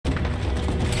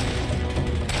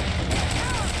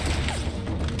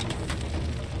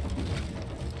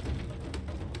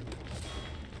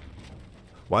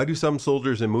Why do some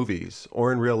soldiers in movies,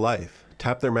 or in real life,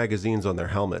 tap their magazines on their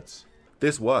helmets?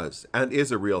 This was, and is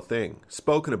a real thing,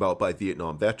 spoken about by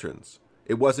Vietnam veterans.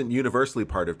 It wasn't universally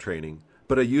part of training,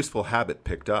 but a useful habit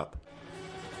picked up.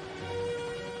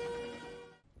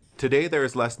 Today there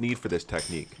is less need for this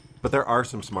technique, but there are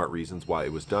some smart reasons why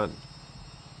it was done.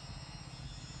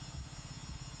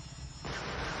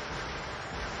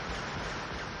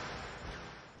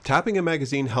 Tapping a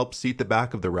magazine helps seat the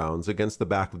back of the rounds against the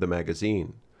back of the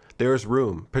magazine. There is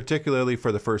room, particularly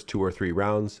for the first 2 or 3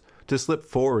 rounds, to slip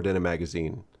forward in a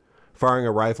magazine. Firing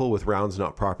a rifle with rounds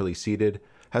not properly seated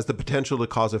has the potential to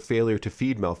cause a failure to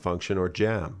feed malfunction or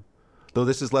jam, though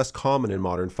this is less common in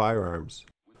modern firearms.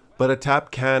 But a tap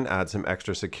can add some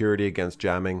extra security against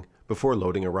jamming before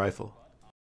loading a rifle.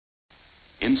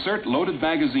 Insert loaded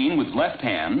magazine with left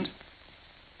hand,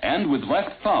 and with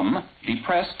left thumb,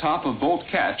 depress top of bolt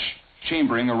catch,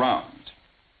 chambering around.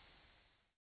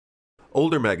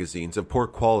 Older magazines of poor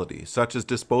quality, such as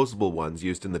disposable ones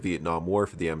used in the Vietnam War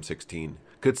for the M16,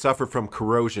 could suffer from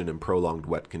corrosion in prolonged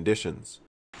wet conditions.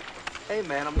 Hey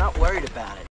man, I'm not worried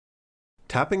about it.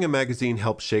 Tapping a magazine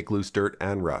helps shake loose dirt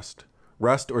and rust.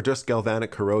 Rust or just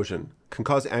galvanic corrosion can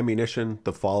cause ammunition,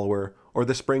 the follower, or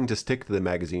the spring to stick to the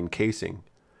magazine casing.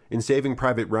 In Saving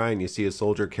Private Ryan, you see a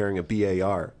soldier carrying a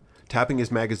BAR, tapping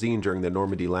his magazine during the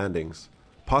Normandy landings,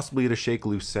 possibly to shake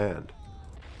loose sand.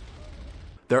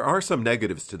 There are some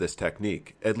negatives to this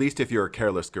technique, at least if you're a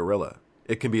careless guerrilla.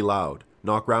 It can be loud,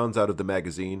 knock rounds out of the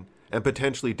magazine, and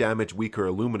potentially damage weaker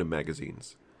aluminum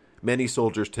magazines. Many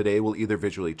soldiers today will either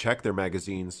visually check their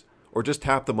magazines, or just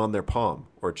tap them on their palm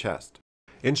or chest.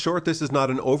 In short, this is not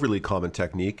an overly common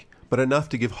technique, but enough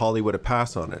to give Hollywood a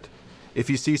pass on it. If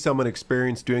you see someone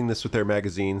experienced doing this with their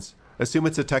magazines, assume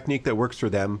it's a technique that works for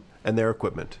them and their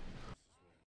equipment.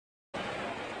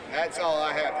 That's all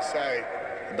I have to say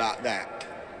about that.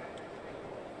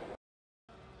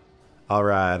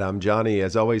 Alright, I'm Johnny.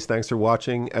 As always, thanks for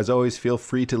watching. As always, feel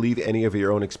free to leave any of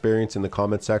your own experience in the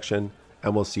comment section,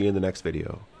 and we'll see you in the next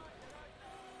video.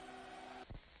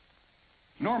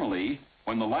 Normally,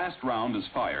 when the last round is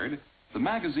fired, the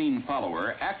magazine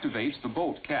follower activates the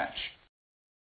bolt catch.